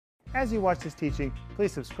As you watch this teaching,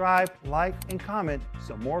 please subscribe, like, and comment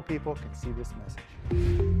so more people can see this message.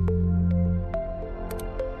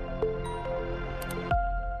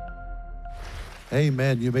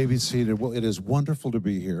 Amen. You may be seated. Well, it is wonderful to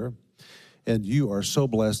be here. And you are so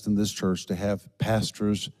blessed in this church to have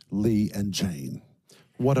Pastors Lee and Jane.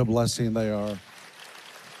 What a blessing they are.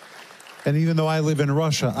 And even though I live in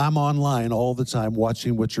Russia, I'm online all the time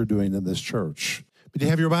watching what you're doing in this church. But do you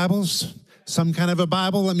have your Bibles? Some kind of a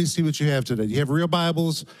Bible? Let me see what you have today. Do you have real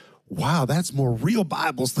Bibles? Wow, that's more real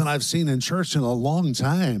Bibles than I've seen in church in a long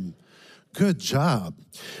time. Good job.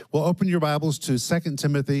 Well, open your Bibles to 2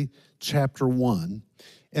 Timothy chapter 1.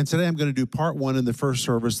 And today I'm going to do part 1 in the first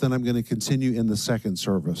service, then I'm going to continue in the second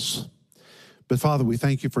service. But Father, we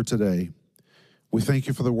thank you for today. We thank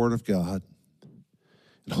you for the Word of God.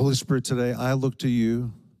 And Holy Spirit, today I look to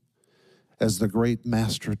you as the great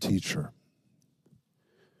master teacher.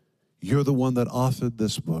 You're the one that authored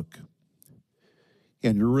this book,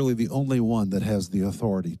 and you're really the only one that has the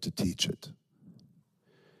authority to teach it.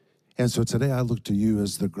 And so today I look to you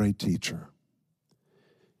as the great teacher,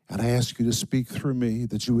 and I ask you to speak through me,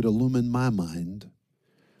 that you would illumine my mind,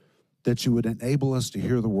 that you would enable us to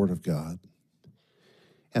hear the word of God,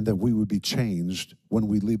 and that we would be changed when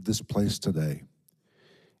we leave this place today.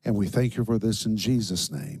 And we thank you for this in Jesus'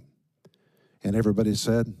 name. And everybody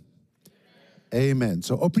said, amen.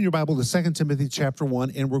 So open your Bible to 2 Timothy chapter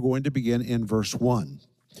 1, and we're going to begin in verse 1.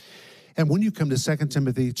 And when you come to 2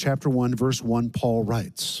 Timothy chapter 1, verse 1, Paul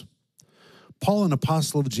writes, Paul, an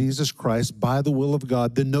apostle of Jesus Christ, by the will of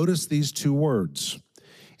God. Then notice these two words.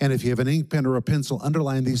 And if you have an ink pen or a pencil,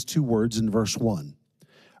 underline these two words in verse 1.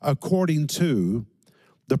 According to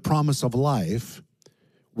the promise of life,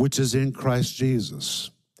 which is in Christ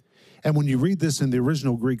Jesus. And when you read this in the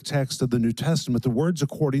original Greek text of the New Testament, the words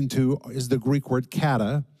according to is the Greek word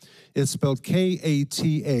kata. It's spelled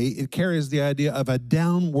K-A-T-A. It carries the idea of a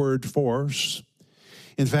downward force.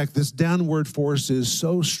 In fact, this downward force is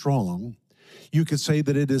so strong, you could say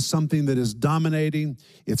that it is something that is dominating,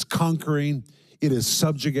 it's conquering, it is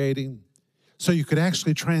subjugating. So you could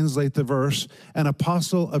actually translate the verse, an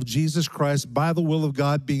apostle of Jesus Christ by the will of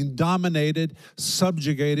God, being dominated,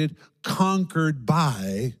 subjugated, conquered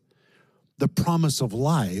by the promise of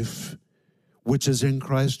life, which is in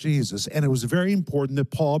Christ Jesus. And it was very important that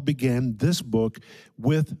Paul began this book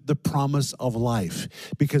with the promise of life,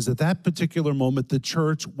 because at that particular moment, the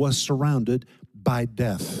church was surrounded by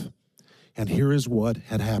death. And here is what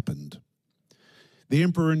had happened. The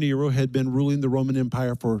Emperor Nero had been ruling the Roman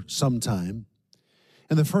Empire for some time.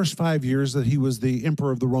 In the first 5 years that he was the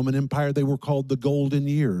emperor of the Roman Empire, they were called the Golden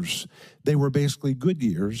Years. They were basically good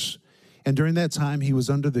years. And during that time, he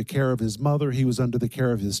was under the care of his mother. He was under the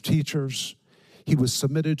care of his teachers. He was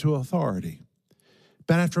submitted to authority.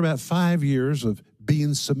 But after about 5 years of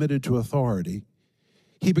being submitted to authority,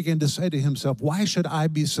 he began to say to himself, why should I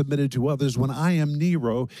be submitted to others when I am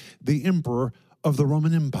Nero, the emperor of the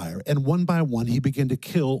Roman Empire? And one by one, he began to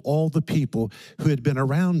kill all the people who had been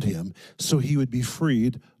around him so he would be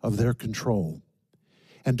freed of their control.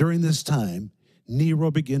 And during this time,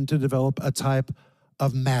 Nero began to develop a type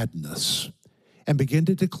of madness and began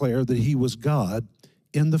to declare that he was God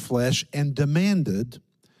in the flesh and demanded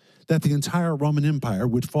that the entire Roman Empire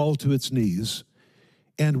would fall to its knees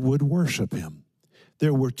and would worship him.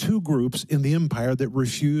 There were two groups in the empire that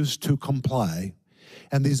refused to comply,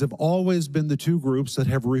 and these have always been the two groups that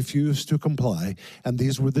have refused to comply, and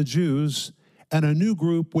these were the Jews and a new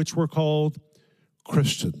group which were called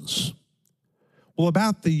Christians. Well,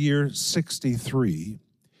 about the year 63,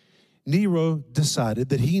 Nero decided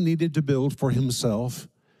that he needed to build for himself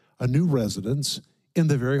a new residence in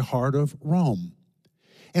the very heart of Rome.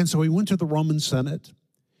 And so he went to the Roman Senate,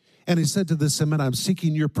 and he said to the Senate, I'm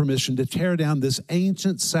seeking your permission to tear down this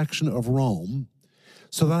ancient section of Rome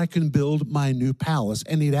so that I can build my new palace.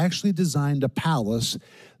 And he'd actually designed a palace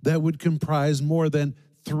that would comprise more than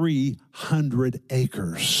 300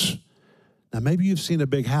 acres. Now, maybe you've seen a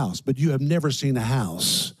big house, but you have never seen a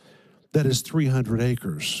house that is 300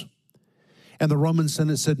 acres. And the Roman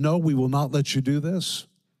Senate said, no, we will not let you do this.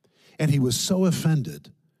 And he was so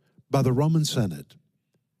offended by the Roman Senate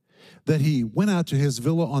that he went out to his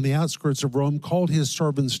villa on the outskirts of Rome, called his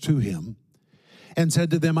servants to him, and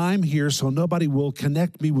said to them, I'm here so nobody will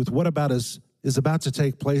connect me with what is about to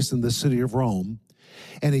take place in the city of Rome.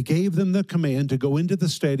 And he gave them the command to go into the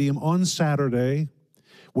stadium on Saturday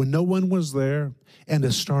when no one was there and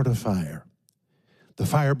to start a fire. The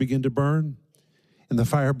fire began to burn, and the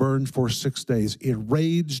fire burned for 6 days. It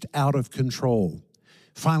raged out of control.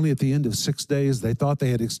 Finally, at the end of 6 days, they thought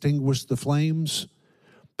they had extinguished the flames,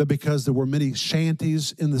 but because there were many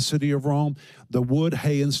shanties in the city of Rome, the wood,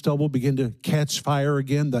 hay, and stubble began to catch fire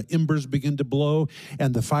again. The embers began to blow,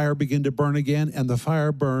 and the fire began to burn again, and the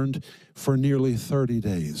fire burned for nearly 30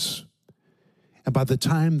 days. And by the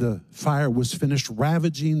time the fire was finished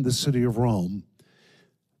ravaging the city of Rome,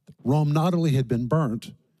 Rome not only had been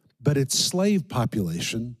burnt, but its slave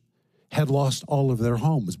population had lost all of their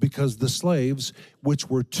homes, because the slaves, which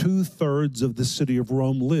were 2/3 of the city of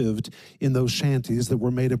Rome, lived in those shanties that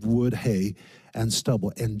were made of wood, hay, and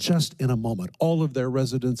stubble. And just in a moment, all of their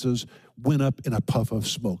residences went up in a puff of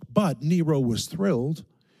smoke. But Nero was thrilled,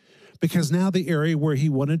 because now the area where he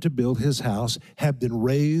wanted to build his house had been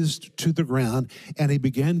razed to the ground, and he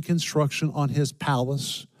began construction on his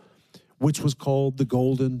palace, which was called the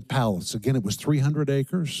Golden Palace. Again, it was 300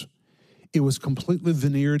 acres. It was completely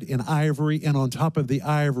veneered in ivory, and on top of the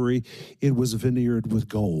ivory, it was veneered with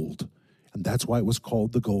gold. And that's why it was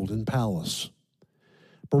called the Golden Palace.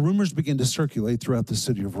 But rumors began to circulate throughout the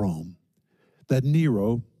city of Rome that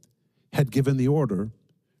Nero had given the order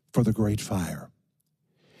for the great fire.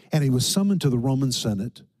 And he was summoned to the Roman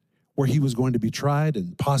Senate, where he was going to be tried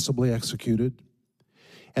and possibly executed.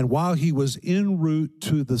 And while he was en route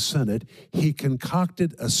to the Senate, he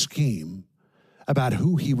concocted a scheme about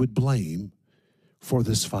who he would blame for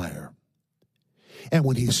this fire. And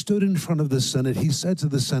when he stood in front of the Senate, he said to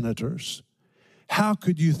the senators, "How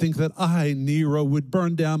could you think that I, Nero, would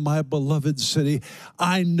burn down my beloved city?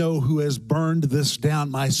 I know who has burned this down.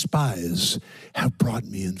 My spies have brought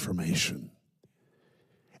me information."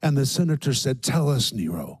 And the senator said, "Tell us,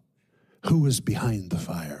 Nero, who is behind the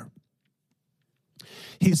fire?"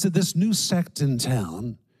 He said, "This new sect in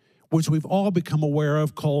town, which we've all become aware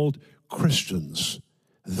of, called Christians.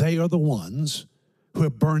 They are the ones who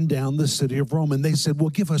have burned down the city of Rome." And they said, "Well,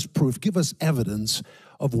 give us proof, give us evidence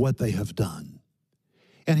of what they have done."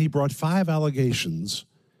 And he brought 5 allegations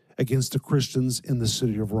against the Christians in the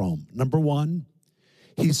city of Rome. Number 1,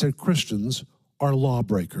 he said Christians are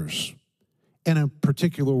lawbreakers. In a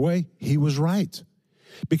particular way, he was right.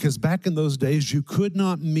 Because back in those days, you could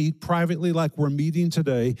not meet privately like we're meeting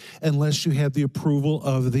today unless you had the approval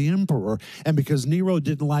of the emperor. And because Nero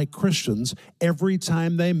didn't like Christians, every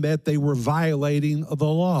time they met, they were violating the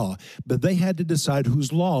law. But they had to decide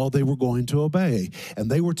whose law they were going to obey.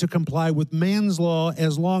 And they were to comply with man's law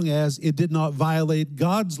as long as it did not violate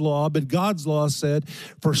God's law. But God's law said,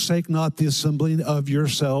 "Forsake not the assembling of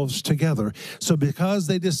yourselves together." So because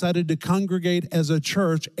they decided to congregate as a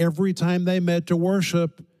church every time they met to worship,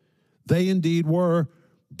 they indeed were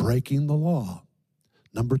breaking the law.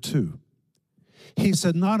 Number 2, he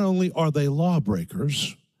said not only are they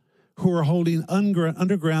lawbreakers who are holding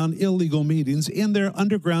underground illegal meetings, in their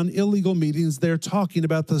underground illegal meetings, they're talking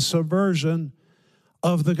about the subversion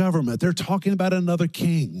of the government. They're talking about another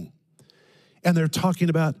king, and they're talking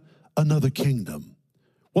about another kingdom.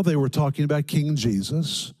 Well, they were talking about King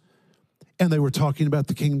Jesus, and they were talking about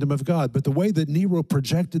the kingdom of God. But the way that Nero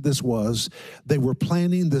projected this was they were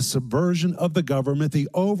planning the subversion of the government, the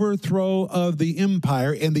overthrow of the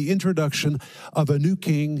empire, and the introduction of a new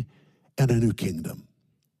king and a new kingdom.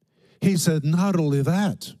 He said, not only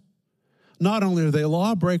that, not only are they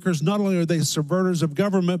lawbreakers, not only are they subverters of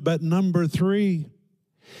government, but number 3,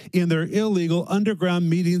 in their illegal underground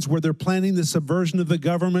meetings where they're planning the subversion of the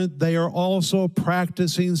government, they are also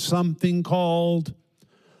practicing something called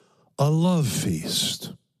a love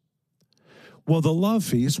feast. Well, the love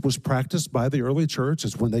feast was practiced by the early church.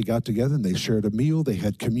 It's when they got together and they shared a meal, they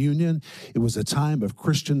had communion. It was a time of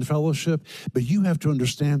Christian fellowship. But you have to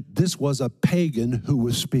understand, this was a pagan who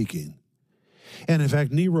was speaking. And in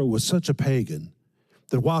fact, Nero was such a pagan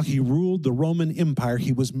that while he ruled the Roman Empire,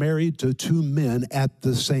 he was married to 2 men at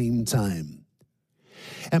the same time.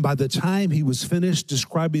 And by the time he was finished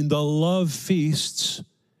describing the love feasts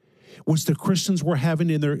which the Christians were having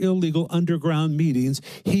in their illegal underground meetings,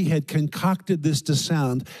 he had concocted this to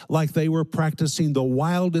sound like they were practicing the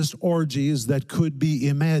wildest orgies that could be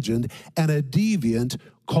imagined, and a deviant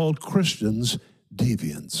called Christians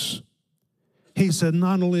deviants. He said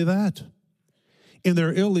not only that, in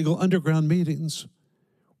their illegal underground meetings,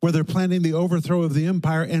 where they're planning the overthrow of the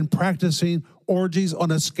empire and practicing orgies on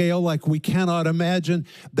a scale like we cannot imagine,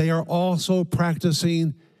 they are also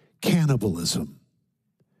practicing cannibalism.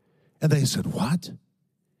 And they said, "What?"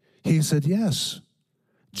 He said, "Yes,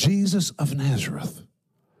 Jesus of Nazareth,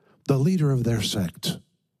 the leader of their sect,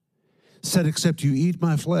 said, 'Except you eat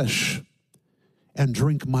my flesh and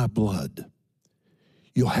drink my blood,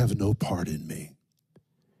 you'll have no part in me.'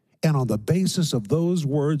 And on the basis of those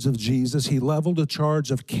words of Jesus, he leveled a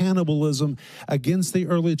charge of cannibalism against the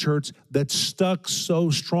early church that stuck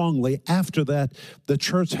so strongly. After that, the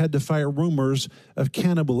church had to fight rumors of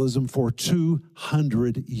cannibalism for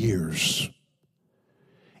 200 years.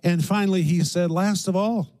 And finally, he said, last of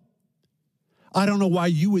all, I don't know why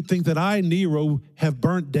you would think that I, Nero, have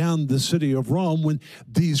burnt down the city of Rome when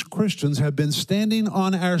these Christians have been standing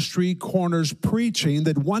on our street corners preaching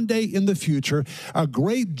that one day in the future, a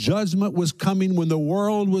great judgment was coming when the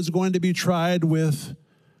world was going to be tried with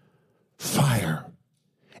fire.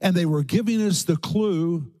 And they were giving us the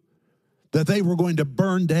clue that they were going to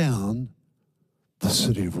burn down the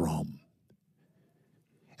city of Rome.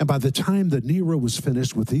 And by the time that Nero was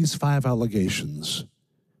finished with these 5 allegations,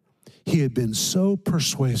 he had been so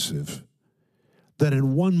persuasive that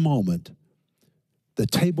in one moment, the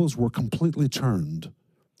tables were completely turned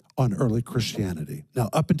on early Christianity. Now,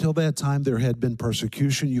 up until that time, there had been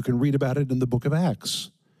persecution. You can read about it in the book of Acts.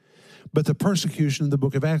 But the persecution in the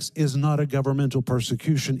book of Acts is not a governmental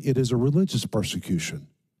persecution. It is a religious persecution.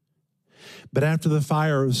 But after the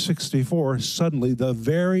fire of 64, suddenly the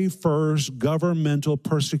very first governmental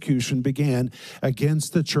persecution began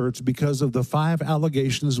against the church because of the 5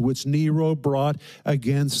 allegations which Nero brought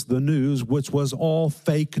against the news, which was all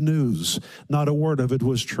fake news. Not a word of it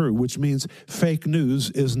was true, which means fake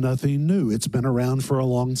news is nothing new. It's been around for a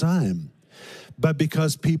long time. But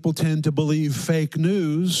because people tend to believe fake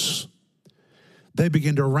news, they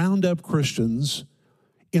begin to round up Christians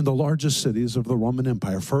in the largest cities of the Roman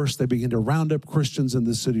Empire. First, they began to round up Christians in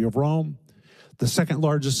the city of Rome. The second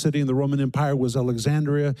largest city in the Roman Empire was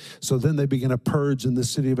Alexandria. So then they began a purge in the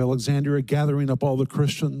city of Alexandria, gathering up all the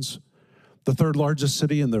Christians. The third largest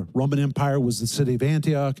city in the Roman Empire was the city of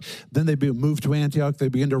Antioch. Then they moved to Antioch. They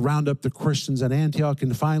began to round up the Christians at Antioch.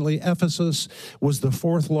 And finally, Ephesus was the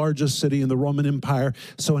 4th largest city in the Roman Empire.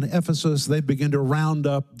 So in Ephesus, they began to round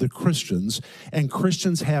up the Christians. And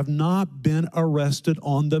Christians have not been arrested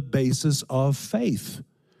on the basis of faith.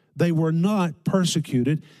 They were not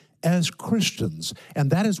persecuted as Christians. And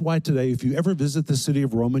that is why today, if you ever visit the city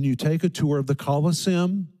of Rome and you take a tour of the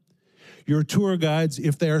Colosseum, your tour guides,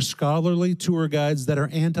 if they are scholarly tour guides that are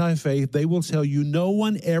anti-faith, they will tell you no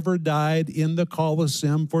one ever died in the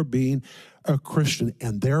Colosseum for being a Christian.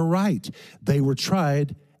 And they're right. They were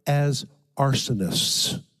tried as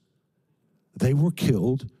arsonists. They were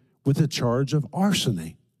killed with a charge of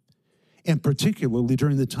arson. And particularly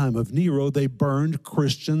during the time of Nero, they burned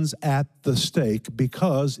Christians at the stake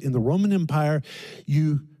because in the Roman Empire,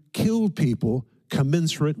 you killed people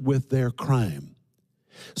commensurate with their crime.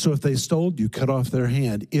 So if they stole, you cut off their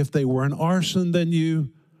hand. If they were an arson, then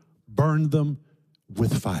you burned them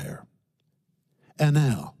with fire. And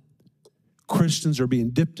now, Christians are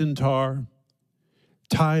being dipped in tar,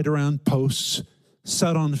 tied around posts,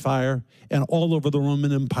 set on fire, and all over the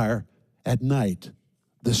Roman Empire at night,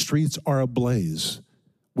 the streets are ablaze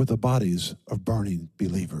with the bodies of burning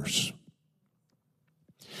believers.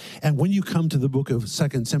 And when you come to the book of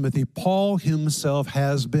 2 Timothy, Paul himself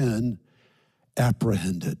has been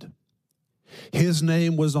apprehended. His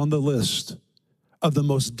name was on the list of the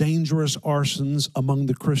most dangerous arsons among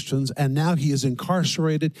the Christians, and now he is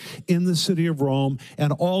incarcerated in the city of Rome,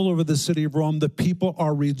 and all over the city of Rome, the people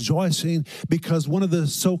are rejoicing because one of the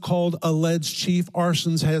so-called alleged chief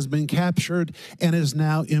arsons has been captured and is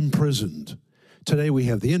now imprisoned. Today we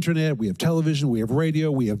have the internet, we have television, we have radio,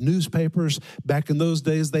 we have newspapers. Back in those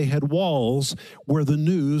days, they had walls where the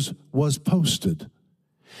news was posted.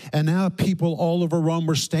 And now people all over Rome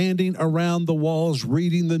were standing around the walls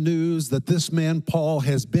reading the news that this man, Paul,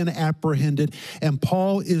 has been apprehended, and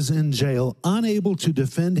Paul is in jail, unable to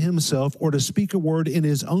defend himself or to speak a word in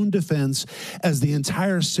his own defense, as the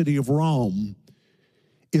entire city of Rome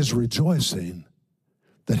is rejoicing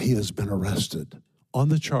that he has been arrested on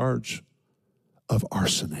the charge of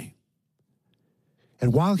arson.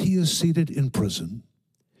 And while he is seated in prison,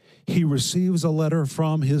 he receives a letter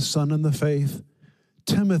from his son in the faith,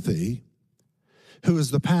 Timothy, who is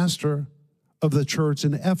the pastor of the church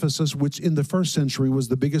in Ephesus, which in the first century was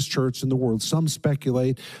the biggest church in the world. Some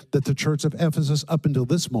speculate that the church of Ephesus up until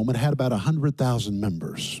this moment had about 100,000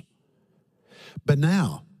 members. But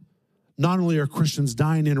now, not only are Christians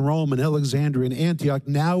dying in Rome and Alexandria and Antioch,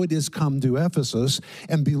 now it has come to Ephesus,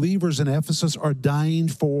 and believers in Ephesus are dying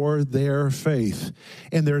for their faith,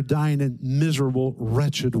 and they're dying in miserable,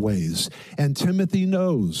 wretched ways. And Timothy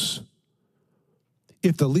knows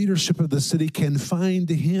if the leadership of the city can find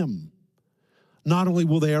him, not only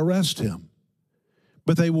will they arrest him,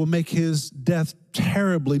 but they will make his death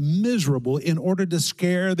terribly miserable in order to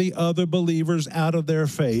scare the other believers out of their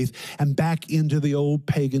faith and back into the old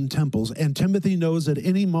pagan temples. And Timothy knows at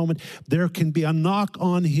any moment there can be a knock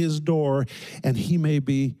on his door, and he may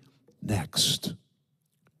be next.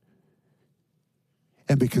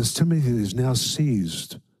 And because Timothy is now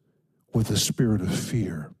seized with a spirit of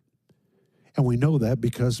fear, and we know that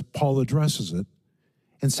because Paul addresses it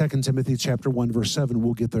in 2 Timothy chapter 1, verse 7.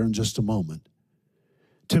 We'll get there in just a moment.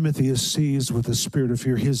 Timothy is seized with a spirit of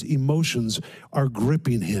fear. His emotions are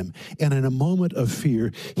gripping him. And in a moment of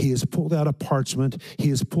fear, he has pulled out a parchment, he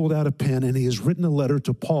has pulled out a pen, and he has written a letter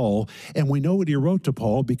to Paul. And we know what he wrote to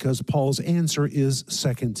Paul because Paul's answer is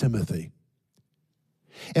 2 Timothy.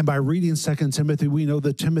 And by reading 2 Timothy, we know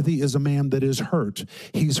that Timothy is a man that is hurt.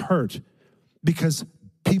 He's hurt because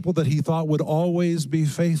people that he thought would always be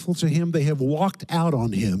faithful to him, they have walked out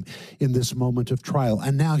on him in this moment of trial.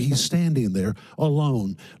 And now he's standing there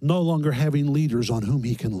alone, no longer having leaders on whom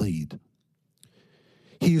he can lead.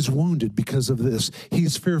 He is wounded because of this.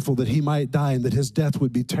 He's fearful that he might die and that his death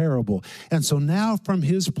would be terrible. And so now from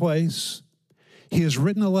his place, he has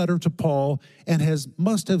written a letter to Paul and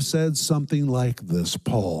must have said something like this: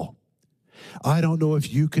 Paul, I don't know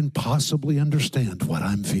if you can possibly understand what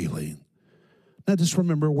I'm feeling. Now, just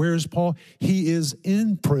remember, where is Paul? He is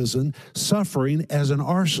in prison, suffering as an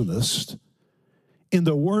arsonist in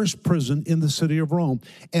the worst prison in the city of Rome.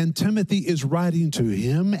 And Timothy is writing to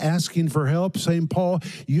him, asking for help, saying, Paul,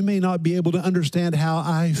 you may not be able to understand how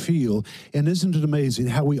I feel. And isn't it amazing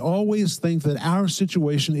how we always think that our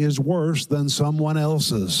situation is worse than someone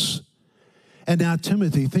else's? And now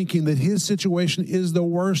Timothy, thinking that his situation is the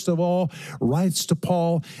worst of all, writes to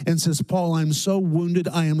Paul and says, Paul, I'm so wounded,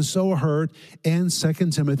 I am so hurt. And 2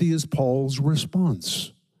 Timothy is Paul's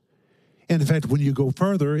response. And in fact, when you go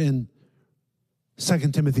further in 2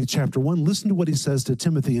 Timothy chapter 1, listen to what he says to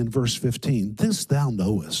Timothy in verse 15. This thou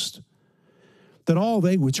knowest, that all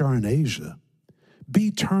they which are in Asia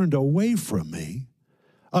be turned away from me,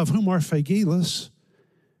 of whom are Phygelus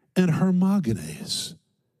and Hermogenes.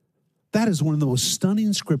 That is one of the most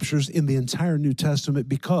stunning scriptures in the entire New Testament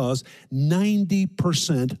because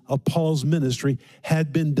 90% of Paul's ministry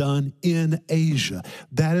had been done in Asia.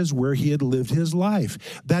 That is where he had lived his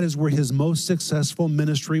life. That is where his most successful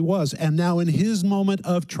ministry was. And now in his moment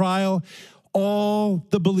of trial, all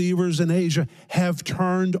the believers in Asia have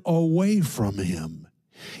turned away from him.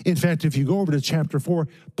 In fact, if you go over to chapter 4,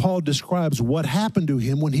 Paul describes what happened to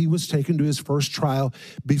him when he was taken to his first trial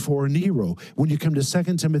before Nero. When you come to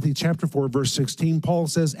 2 Timothy chapter 4, verse 16, Paul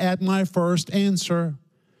says, at my first answer.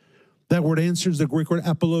 That word answer is the Greek word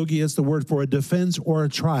apologia. It's the word for a defense or a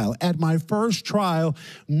trial. At my first trial,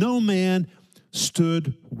 no man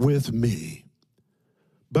stood with me,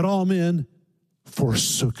 but all men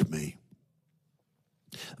forsook me.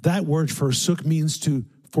 That word forsook means to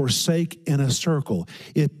forsake in a circle.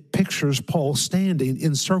 It pictures Paul standing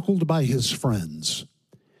encircled by his friends.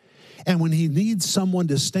 And when he needs someone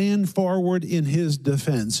to stand forward in his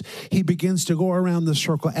defense, he begins to go around the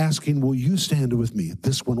circle asking, will you stand with me?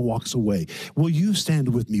 This one walks away. Will you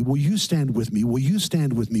stand with me? Will you stand with me? Will you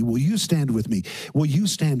stand with me? Will you stand with me? Will you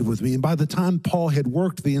stand with me? And by the time Paul had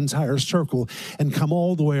worked the entire circle and come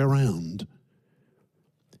all the way around,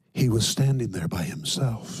 he was standing there by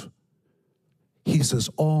himself. He says,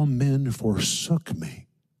 all men forsook me.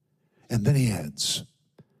 And then he adds,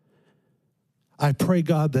 I pray,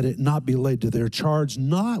 God, that it not be laid to their charge,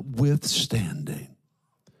 notwithstanding.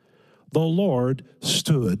 The Lord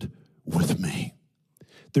stood with me.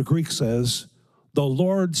 The Greek says, the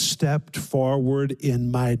Lord stepped forward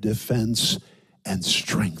in my defense and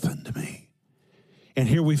strengthened me. And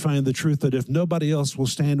here we find the truth that if nobody else will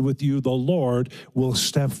stand with you, the Lord will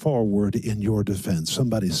step forward in your defense.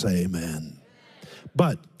 Somebody say amen.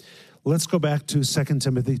 But let's go back to 2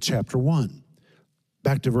 Timothy chapter 1.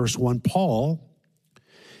 Back to verse 1. Paul,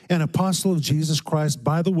 an apostle of Jesus Christ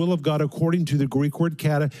by the will of God, according to the Greek word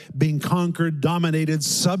kata, being conquered, dominated,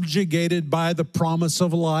 subjugated by the promise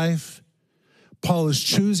of life. Paul is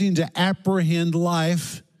choosing to apprehend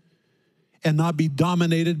life and not be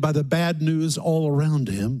dominated by the bad news all around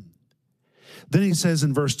him. Then he says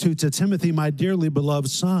in verse 2, to Timothy, my dearly beloved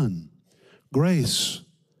son, grace,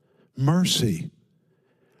 mercy,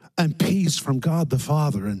 and peace from God the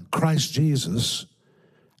Father and Christ Jesus,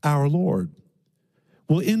 our Lord.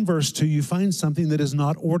 Well, in verse 2, you find something that is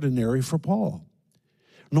not ordinary for Paul.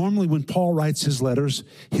 Normally, when Paul writes his letters,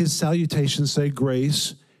 his salutations say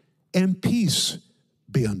grace and peace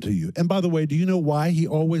be unto you. And by the way, do you know why he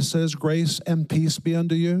always says grace and peace be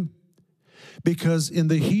unto you? Because in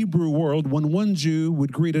the Hebrew world, when one Jew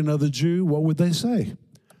would greet another Jew, what would they say?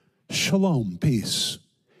 shalom, peace.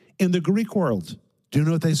 In the Greek world, do you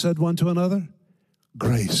know what they said one to another?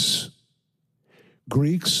 Grace.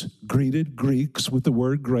 Greeks greeted Greeks with the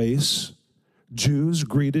word grace. Jews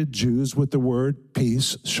greeted Jews with the word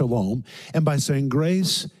peace, shalom. And by saying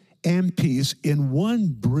grace and peace in one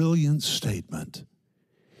brilliant statement,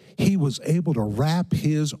 he was able to wrap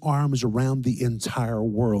his arms around the entire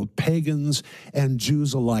world, pagans and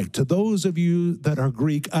Jews alike. To those of you that are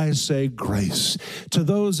Greek, I say grace. To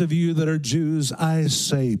those of you that are Jews, I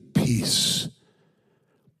say peace.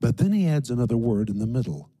 But then he adds another word in the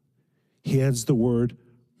middle. He adds the word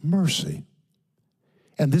mercy.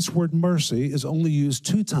 And this word mercy is only used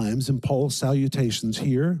 2 times in Paul's salutations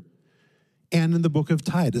here and in the book of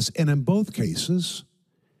Titus. And in both cases,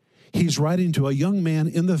 he's writing to a young man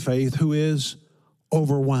in the faith who is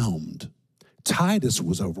overwhelmed. Titus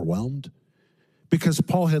was overwhelmed because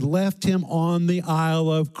Paul had left him on the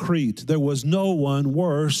Isle of Crete. There was no one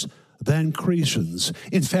worse than Cretians.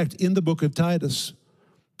 In fact, in the book of Titus,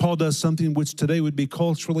 Paul does something which today would be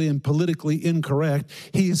culturally and politically incorrect.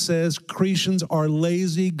 He says Cretians are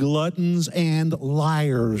lazy, gluttons, and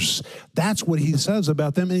liars. That's what he says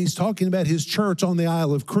about them. And he's talking about his church on the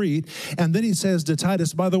Isle of Crete. And then he says to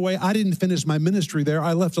Titus, by the way, I didn't finish my ministry there.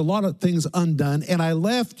 I left a lot of things undone, and I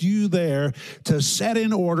left you there to set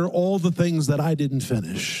in order all the things that I didn't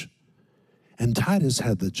finish. And Titus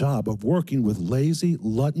had the job of working with lazy,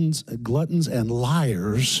 gluttons, and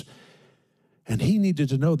liars. And he needed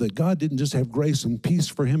to know that God didn't just have grace and peace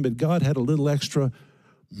for him, but God had a little extra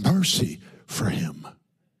mercy for him.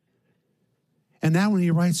 And now when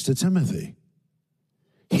he writes to Timothy,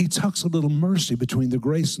 he tucks a little mercy between the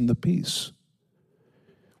grace and the peace,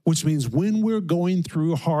 which means when we're going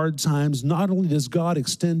through hard times, not only does God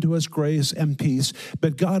extend to us grace and peace,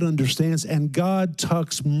 but God understands and God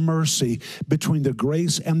tucks mercy between the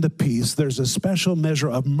grace and the peace. There's a special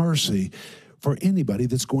measure of mercy for anybody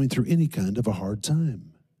that's going through any kind of a hard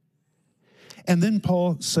time. And then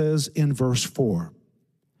Paul says in verse 4,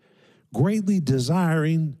 greatly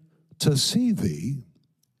desiring to see thee,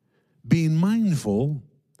 being mindful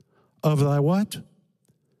of thy what?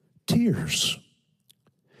 Tears.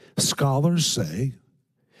 Scholars say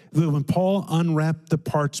that when Paul unwrapped the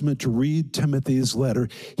parchment to read Timothy's letter,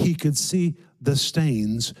 he could see the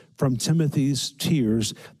stains from Timothy's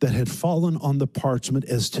tears that had fallen on the parchment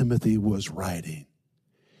as Timothy was writing.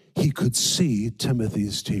 He could see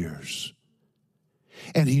Timothy's tears.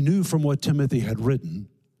 And he knew from what Timothy had written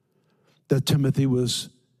that Timothy was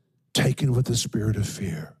taken with the spirit of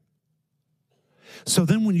fear. So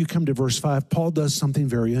then when you come to verse 5, Paul does something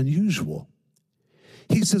very unusual.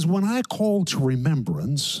 He says, when I call to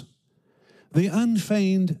remembrance the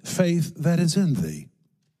unfeigned faith that is in thee,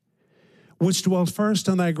 which dwelt first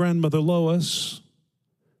in thy grandmother Lois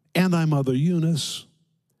and thy mother Eunice,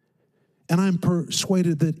 and I'm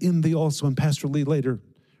persuaded that in thee also, and Pastor Lee later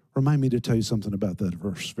remind me to tell you something about that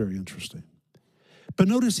verse, very interesting. But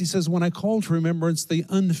notice he says, when I call to remembrance the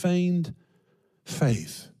unfeigned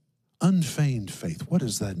faith. Unfeigned faith, what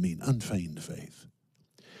does that mean, unfeigned faith?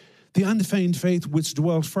 The unfeigned faith which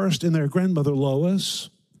dwelt first in their grandmother Lois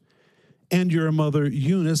and your mother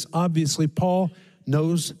Eunice. Obviously, Paul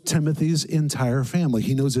knows Timothy's entire family.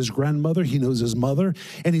 He knows his grandmother, he knows his mother,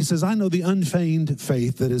 and he says, I know the unfeigned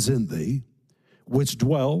faith that is in thee, which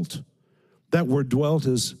dwelt. That word dwelt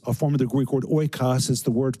is a form of the Greek word oikos. It's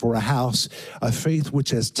the word for a house, a faith which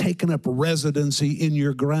has taken up residency in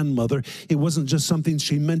your grandmother. It wasn't just something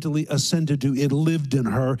she mentally assented to. It lived in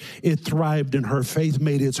her. It thrived in her. Faith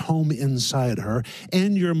made its home inside her.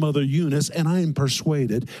 And your mother Eunice, and I am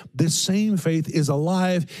persuaded, this same faith is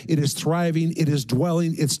alive. It is thriving. It is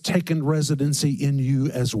dwelling. It's taken residency in you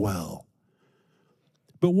as well.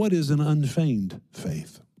 But what is an unfeigned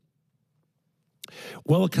faith?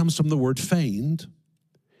 Well, it comes from the word feigned,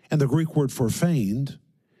 and the Greek word for feigned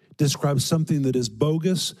describes something that is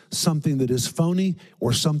bogus, something that is phony,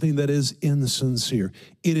 or something that is insincere.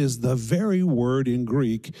 It is the very word in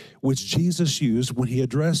Greek which Jesus used when he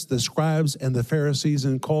addressed the scribes and the Pharisees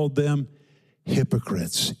and called them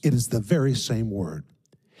hypocrites. It is the very same word.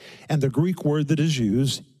 And the Greek word that is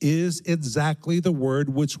used is exactly the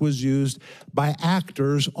word which was used by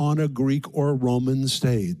actors on a Greek or Roman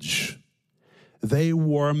stage. They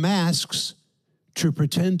wore masks to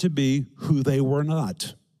pretend to be who they were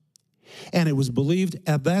not. And it was believed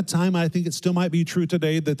at that time, I think it still might be true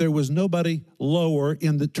today, that there was nobody lower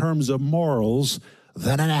in the terms of morals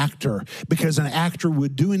than an actor, because an actor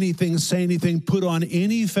would do anything, say anything, put on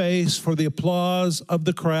any face for the applause of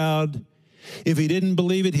the crowd. If he didn't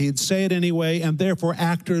believe it, he'd say it anyway, and therefore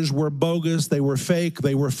actors were bogus, they were fake,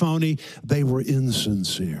 they were phony, they were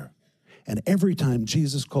insincere. And every time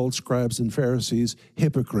Jesus called scribes and Pharisees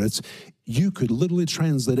hypocrites, you could literally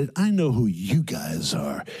translate it, I know who you guys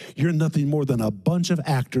are. You're nothing more than a bunch of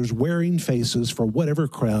actors wearing faces for whatever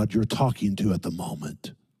crowd you're talking to at the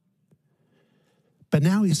moment. But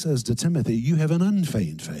now he says to Timothy, you have an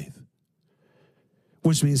unfeigned faith,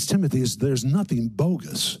 which means, Timothy, there's nothing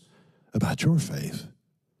bogus about your faith.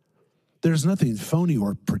 There's nothing phony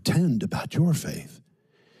or pretend about your faith.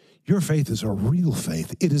 Your faith is a real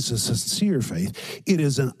faith. It is a sincere faith. It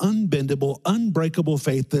is an unbendable, unbreakable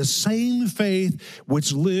faith, the same faith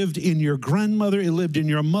which lived in your grandmother, it lived in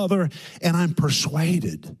your mother, and I'm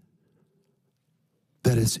persuaded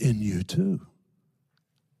that it's in you too.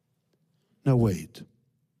 Now wait.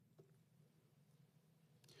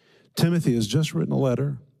 Timothy has just written a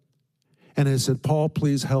letter and has said, Paul,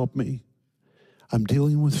 please help me. I'm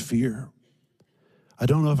dealing with fear. I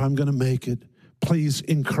don't know if I'm going to make it. Please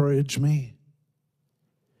encourage me.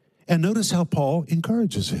 And notice how Paul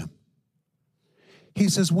encourages him. He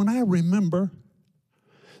says, when I remember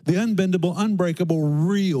the unbendable, unbreakable,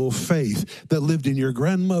 real faith that lived in your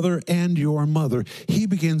grandmother and your mother, he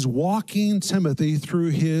begins walking Timothy through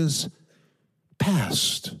his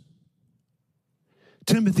past.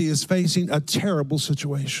 Timothy is facing a terrible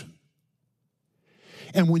situation.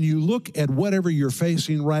 And when you look at whatever you're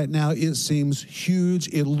facing right now, it seems huge.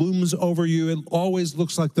 It looms over you. It always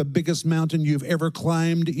looks like the biggest mountain you've ever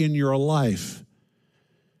climbed in your life.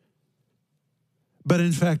 But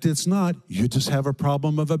in fact, it's not. You just have a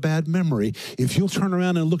problem of a bad memory. If you'll turn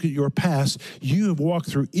around and look at your past, you have walked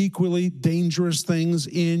through equally dangerous things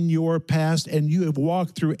in your past, and you have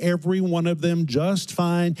walked through every one of them just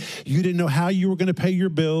fine. You didn't know how you were going to pay your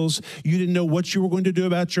bills. You didn't know what you were going to do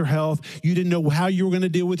about your health. You didn't know how you were going to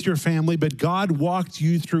deal with your family, but God walked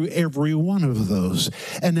you through every one of those.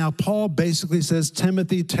 And now Paul basically says,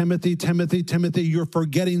 Timothy, Timothy, Timothy, Timothy, you're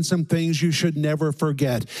forgetting some things you should never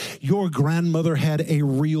forget. Your grandmother had a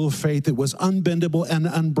real faith. It was unbendable and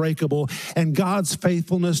unbreakable, and God's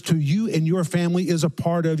faithfulness to you and your family is a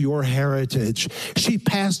part of your heritage. She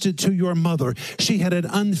passed it to your mother. She had an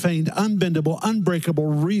unfeigned, unbendable, unbreakable,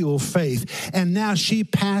 real faith, and now she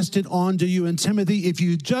passed it on to you. And Timothy, if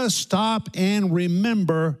you just stop and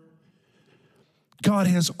remember, God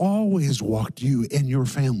has always walked you and your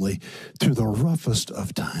family through the roughest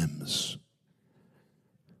of times.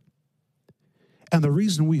 And the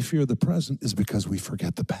reason we fear the present is because we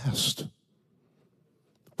forget the past.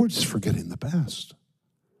 We're just forgetting the past.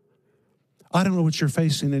 I don't know what you're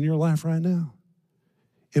facing in your life right now.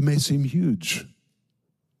 It may seem huge.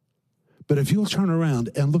 But if you'll turn around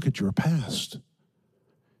and look at your past,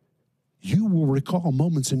 you will recall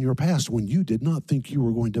moments in your past when you did not think you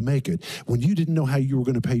were going to make it, when you didn't know how you were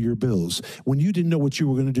going to pay your bills, when you didn't know what you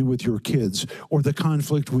were going to do with your kids or the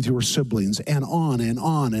conflict with your siblings, and on and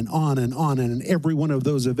on and on and on. And in every one of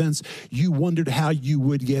those events, you wondered how you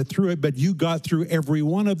would get through it, but you got through every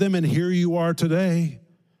one of them, and here you are today.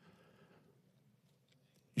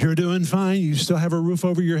 You're doing fine. You still have a roof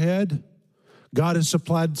over your head. God has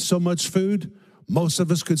supplied so much food. Most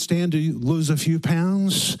of us could stand to lose a few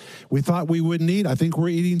pounds. We thought we wouldn't eat. I think we're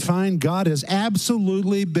eating fine. God has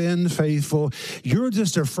absolutely been faithful. You're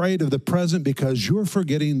just afraid of the present because you're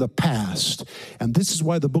forgetting the past. And this is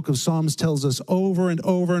why the book of Psalms tells us over and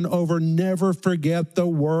over and over, never forget the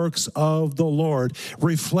works of the Lord.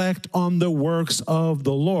 Reflect on the works of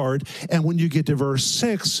the Lord. And when you get to verse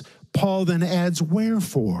 6, Paul then adds,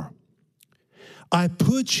 wherefore, I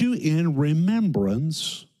put you in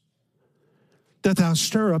remembrance that thou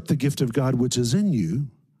stir up the gift of God which is in you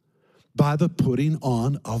by the putting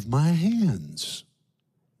on of my hands.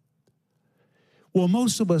 Well,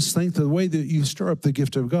 most of us think the way that you stir up the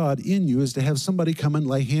gift of God in you is to have somebody come and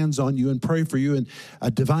lay hands on you and pray for you, and a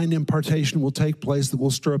divine impartation will take place that will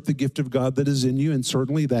stir up the gift of God that is in you, and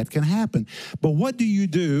certainly that can happen. But what do you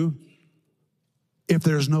do if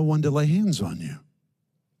there's no one to lay hands on you?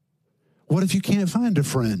 What if you can't find a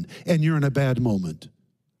friend and you're in a bad moment?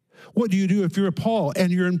 What do you do if you're Paul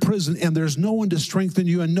and you're in prison and there's no one to strengthen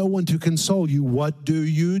you and no one to console you? What do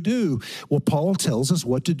you do? Well, Paul tells us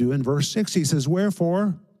what to do in verse 6. He says,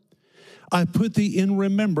 wherefore, I put thee in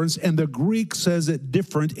remembrance, and the Greek says it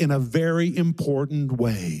different in a very important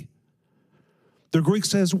way. The Greek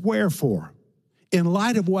says, wherefore, in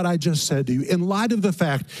light of what I just said to you, in light of the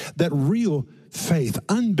fact that real faith,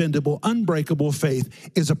 unbendable, unbreakable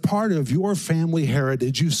faith, is a part of your family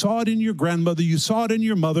heritage. You saw it in your grandmother. You saw it in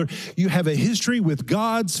your mother. You have a history with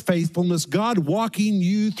God's faithfulness, God walking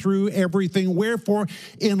you through everything. Wherefore,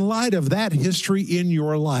 in light of that history in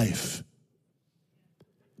your life,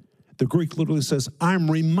 the Greek literally says, I'm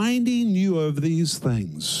reminding you of these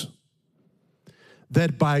things,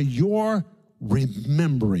 that by your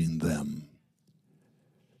remembering them,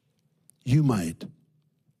 you might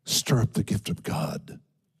stir up the gift of God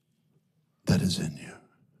that is in you.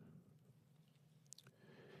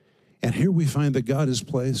 And here we find that God has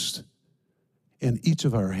placed in each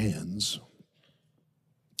of our hands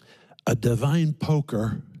a divine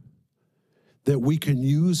poker that we can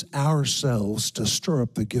use ourselves to stir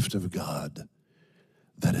up the gift of God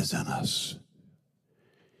that is in us.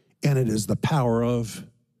 And it is the power of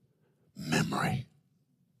memory.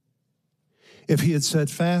 If he had said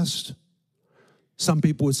fast, some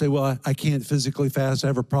people would say, well, I can't physically fast. I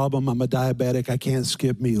have a problem. I'm a diabetic. I can't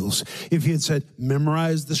skip meals. If he had said,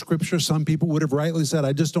 memorize the scripture, some people would have rightly said,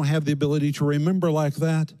 I just don't have the ability to remember like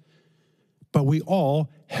that. But we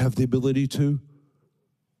all have the ability to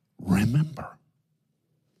remember.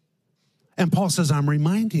 And Paul says, I'm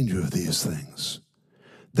reminding you of these things,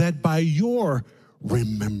 that by your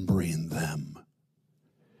remembering them,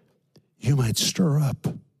 you might stir up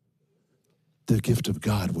the gift of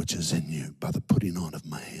God which is in you by the putting on of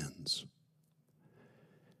my hands.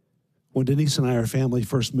 When Denise and I, our family,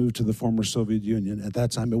 first moved to the former Soviet Union, at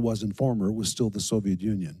that time it wasn't former, it was still the Soviet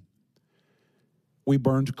Union, we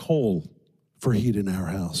burned coal for heat in our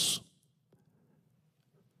house.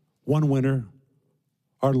 One winter,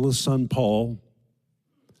 our little son Paul,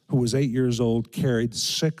 who was 8 years old, carried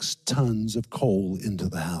 6 tons of coal into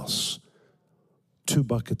the house, 2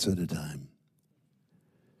 buckets at a time.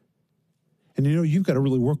 And you know, you've got to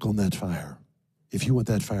really work on that fire if you want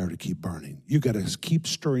that fire to keep burning. You've got to keep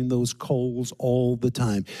stirring those coals all the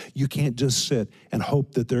time. You can't just sit and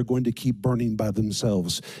hope that they're going to keep burning by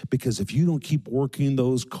themselves, because if you don't keep working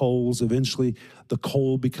those coals, eventually the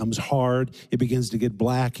coal becomes hard, it begins to get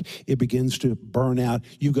black, it begins to burn out.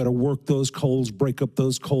 You've got to work those coals, break up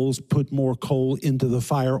those coals, put more coal into the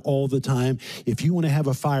fire all the time. If you want to have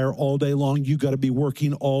a fire all day long, you've got to be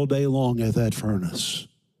working all day long at that furnace.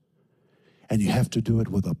 And you have to do it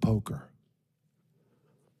with a poker.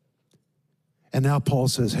 And now Paul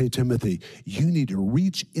says, hey, Timothy, you need to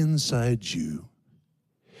reach inside you.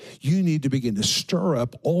 You need to begin to stir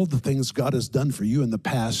up all the things God has done for you in the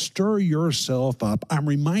past. Stir yourself up. I'm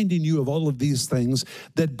reminding you of all of these things,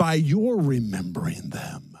 that by your remembering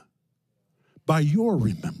them,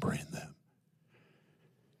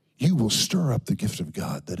 you will stir up the gift of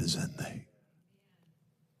God that is in thee.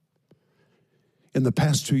 In the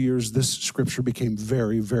past 2 years, this scripture became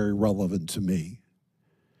very, very relevant to me,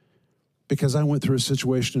 because I went through a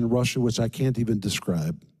situation in Russia which I can't even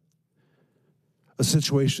describe. A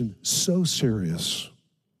situation so serious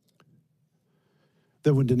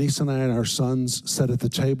that when Denise and I and our sons sat at the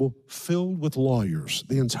table filled with lawyers,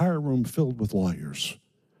 the entire room filled with lawyers,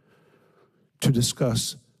 to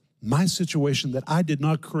discuss my situation that I did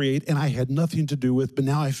not create and I had nothing to do with, but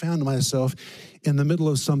now I found myself in the middle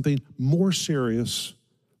of something more serious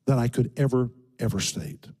than I could ever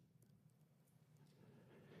state.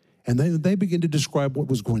 And they began to describe what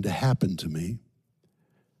was going to happen to me.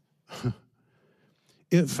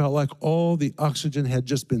 It felt like all the oxygen had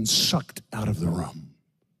just been sucked out of the room.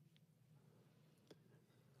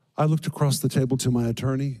 I looked across the table to my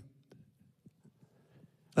attorney,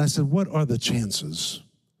 and I said, what are the chances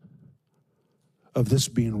of this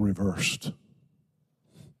being reversed?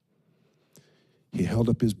 He held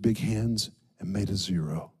up his big hands and made a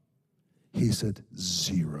 0. He said,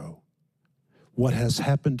 0. What has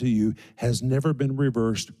happened to you has never been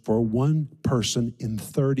reversed for one person in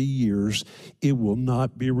 30 years. It will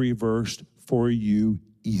not be reversed for you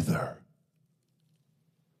either.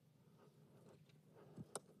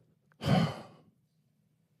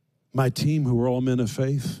 My team, who were all men of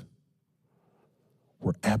faith,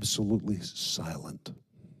 were absolutely silent.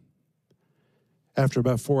 After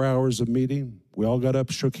about 4 hours of meeting, we all got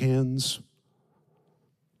up, shook hands,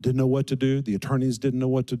 didn't know what to do. The attorneys didn't know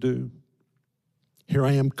what to do. Here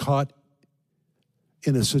I am caught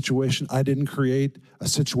in a situation I didn't create, a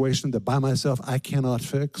situation that by myself I cannot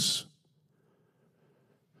fix.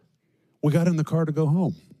 We got in the car to go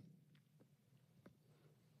home.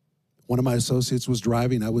 One of my associates was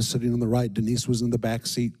driving. I was sitting on the right. Denise was in the back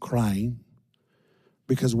seat crying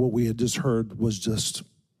because what we had just heard was just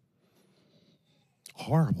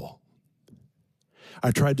horrible.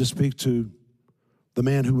 I tried to speak to the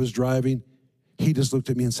man who was driving. He just looked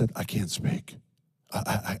at me and said, I can't speak.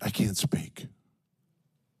 I can't speak.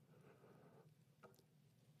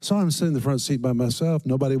 So I'm sitting in the front seat by myself.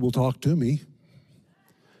 Nobody will talk to me.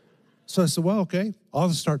 So I said, well, okay, I'll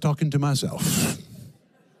just start talking to myself.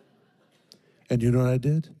 And you know what I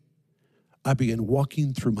did? I began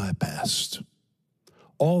walking through my past.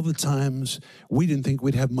 All the times we didn't think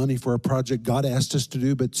we'd have money for a project God asked us to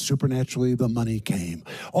do, but supernaturally the money came.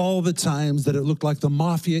 All the times that it looked like the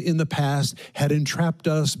mafia in the past had entrapped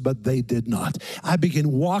us, but they did not. I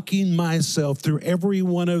began walking myself through every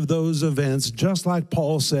one of those events, just like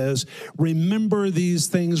Paul says, remember these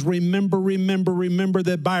things, remember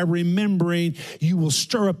that by remembering, you will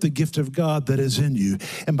stir up the gift of God that is in you.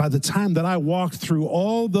 And by the time that I walked through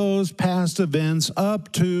all those past events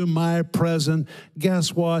up to my present,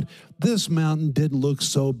 guess what? This mountain didn't look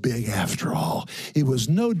so big after all. It was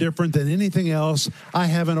no different than anything else I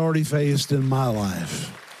haven't already faced in my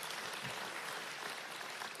life.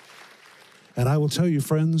 And I will tell you,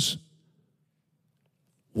 friends,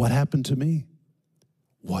 what happened to me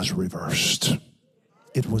was reversed.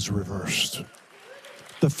 It was reversed.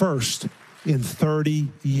 The first in 30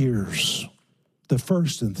 years. The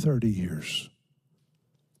first in 30 years.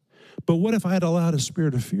 But what if I had allowed a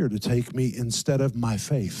spirit of fear to take me instead of my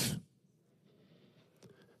faith?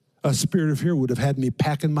 A spirit of fear would have had me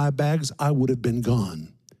packing my bags. I would have been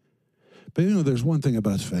gone. But you know, there's one thing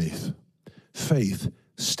about faith. Faith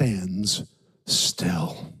stands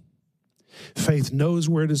still. Faith knows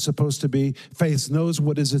where it is supposed to be. Faith knows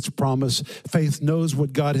what is its promise. Faith knows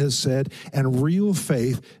what God has said. And real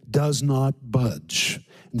faith does not budge.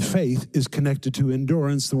 And faith is connected to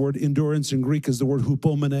endurance. The word endurance in Greek is the word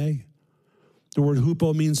hupomene. The word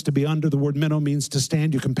hupo means to be under. The word meno means to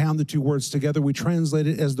stand. You compound the two words together. We translate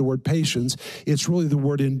it as the word patience. It's really the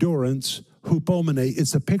word endurance, hupomene.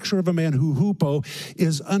 It's a picture of a man who, hupo,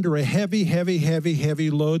 is under a heavy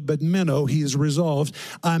load, but meno, he is resolved.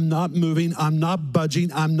 I'm not moving. I'm not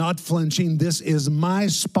budging. I'm not flinching. This is my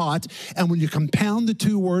spot. And when you compound the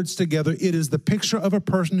two words together, it is the picture of a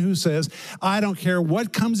person who says, I don't care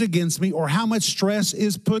what comes against me or how much stress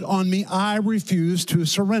is put on me. I refuse to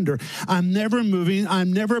surrender. I'm never moving.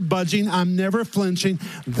 I'm never budging. I'm never flinching.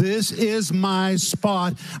 This is my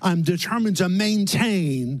spot. I'm determined to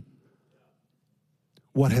maintain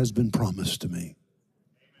what has been promised to me.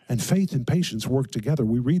 And faith and patience work together.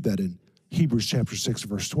 We read that in Hebrews chapter 6,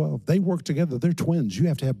 verse 12. They work together. They're twins. You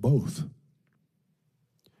have to have both.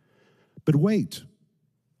 But wait.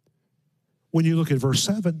 When you look at verse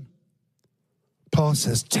 7, Paul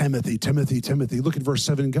says, Timothy. Look at verse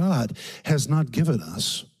 7. God has not given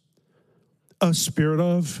us a spirit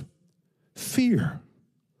of fear,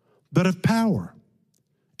 but of power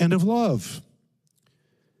and of love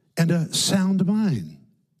and a sound mind.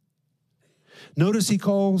 Notice he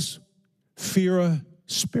calls fear a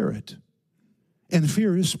spirit. And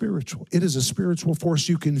fear is spiritual. It is a spiritual force.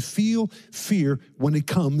 You can feel fear when it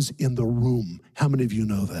comes in the room. How many of you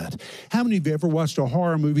know that? How many of you ever watched a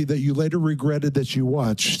horror movie that you later regretted that you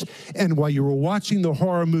watched? And while you were watching the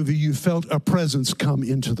horror movie, you felt a presence come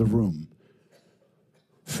into the room.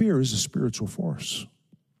 Fear is a spiritual force.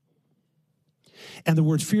 And the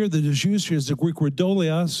word fear that is used here is the Greek word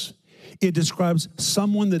dolios. It describes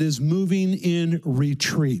someone that is moving in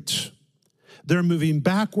retreat. They're moving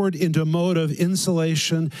backward into a mode of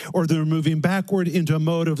insulation, or they're moving backward into a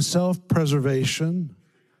mode of self-preservation.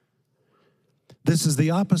 This is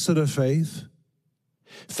the opposite of faith.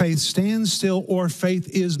 Faith stands still, or faith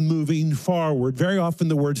is moving forward. Very often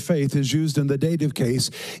the word faith is used in the dative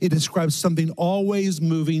case. It describes something always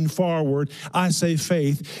moving forward. I say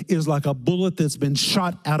faith is like a bullet that's been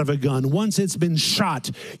shot out of a gun. Once it's been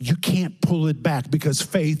shot, you can't pull it back because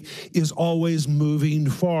faith is always moving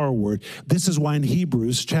forward. This is why in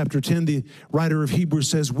Hebrews chapter 10, the writer of Hebrews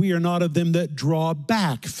says, we are not of them that draw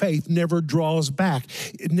back. Faith never draws back.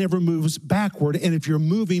 It never moves backward. And if you're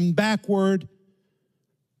moving backward,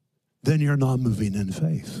 then you're not moving in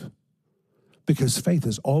faith. Because faith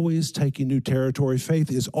is always taking new territory. Faith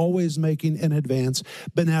is always making an advance.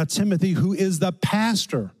 But now Timothy, who is the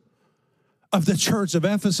pastor of the church of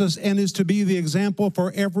Ephesus and is to be the example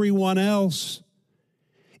for everyone else,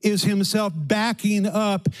 is himself backing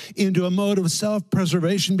up into a mode of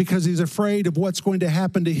self-preservation because he's afraid of what's going to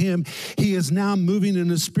happen to him. He is now moving in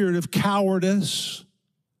a spirit of cowardice.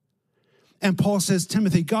 And Paul says,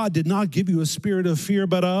 Timothy, God did not give you a spirit of fear,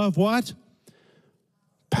 but of what?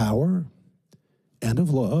 Power and of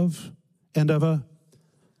love and of a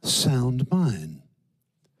sound mind.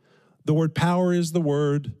 The word power is the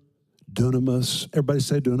word dunamis. Everybody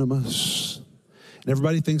say dunamis. And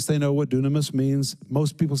everybody thinks they know what dunamis means.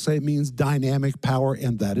 Most people say it means dynamic power,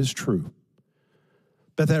 and that is true.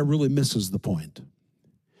 But that really misses the point.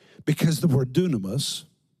 Because the word dunamis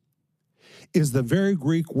is the very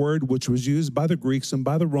Greek word which was used by the Greeks and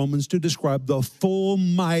by the Romans to describe the full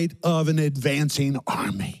might of an advancing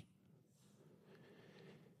army.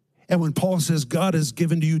 And when Paul says God has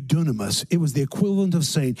given to you dunamis, it was the equivalent of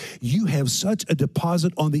saying, you have such a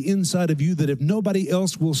deposit on the inside of you that if nobody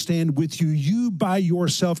else will stand with you, you by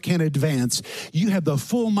yourself can advance. You have the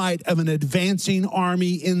full might of an advancing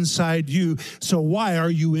army inside you. So why are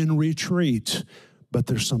you in retreat? But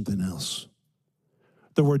there's something else.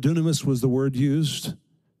 The word dunamis was the word used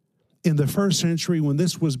in the first century when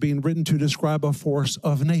this was being written to describe a force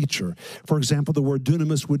of nature. For example, the word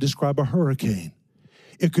dunamis would describe a hurricane.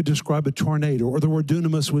 It could describe a tornado, or the word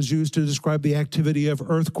dunamis was used to describe the activity of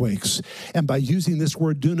earthquakes. And by using this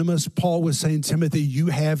word dunamis, Paul was saying, Timothy, you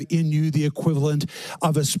have in you the equivalent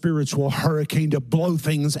of a spiritual hurricane to blow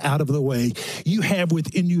things out of the way. You have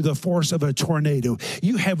within you the force of a tornado.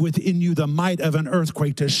 You have within you the might of an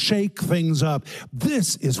earthquake to shake things up.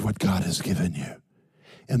 This is what God has given you.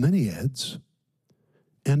 And then he adds,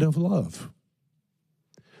 and of love.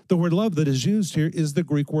 The word love that is used here is the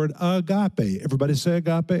Greek word agape. Everybody say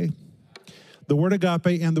agape. The word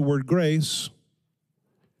agape and the word grace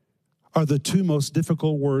are the two most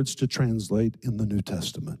difficult words to translate in the New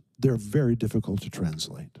Testament. They're very difficult to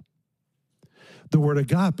translate. The word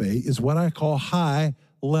agape is what I call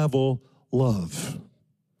high-level love.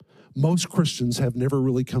 Most Christians have never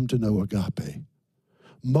really come to know agape.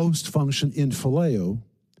 Most function in phileo,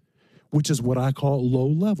 which is what I call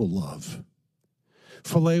low-level love.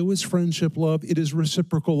 Phileo is friendship love. It is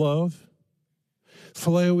reciprocal love.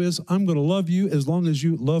 Phileo is, I'm going to love you as long as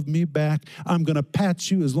you love me back. I'm going to pat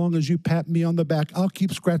you as long as you pat me on the back. I'll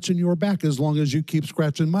keep scratching your back as long as you keep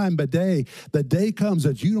scratching mine. But the day comes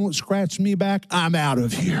that you don't scratch me back, I'm out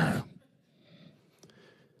of here.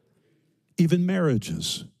 Even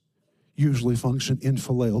marriages usually function in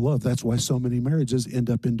phileo love. That's why so many marriages end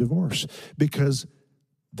up in divorce, because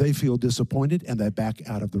they feel disappointed and they back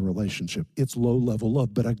out of the relationship. It's low-level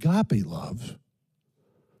love. But agape love,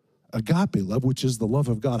 which is the love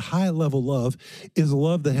of God, high-level love, is a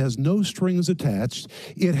love that has no strings attached.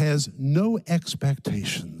 It has no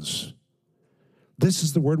expectations. This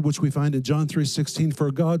is the word which we find in John 3:16, for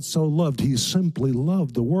God so loved, he simply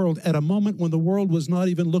loved the world at a moment when the world was not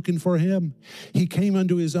even looking for him. He came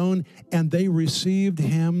unto his own, and they received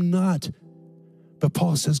him not. But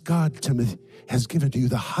Paul says, God, Timothy, has given to you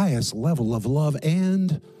the highest level of love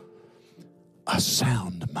and a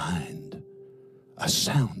sound mind. A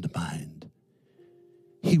sound mind.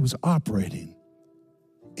 He was operating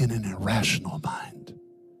in an irrational mind.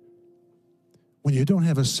 When you don't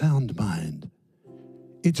have a sound mind,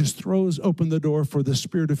 it just throws open the door for the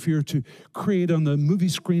spirit of fear to create on the movie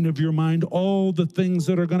screen of your mind all the things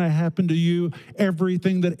that are going to happen to you,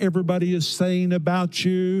 everything that everybody is saying about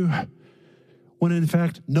you, when in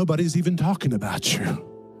fact, nobody's even talking about you.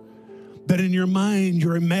 That in your mind,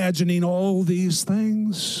 you're imagining all these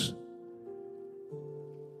things.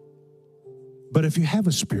 But if you have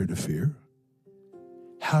a spirit of fear,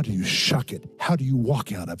 how do you shuck it? How do you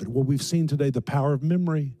walk out of it? Well, we've seen today the power of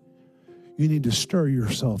memory. You need to stir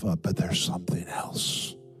yourself up, but there's something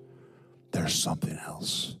else. There's something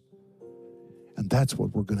else. And that's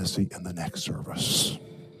what we're going to see in the next service.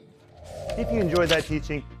 If you enjoyed that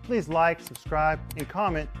teaching, please like, subscribe, and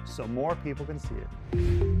comment so more people can see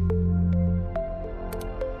it.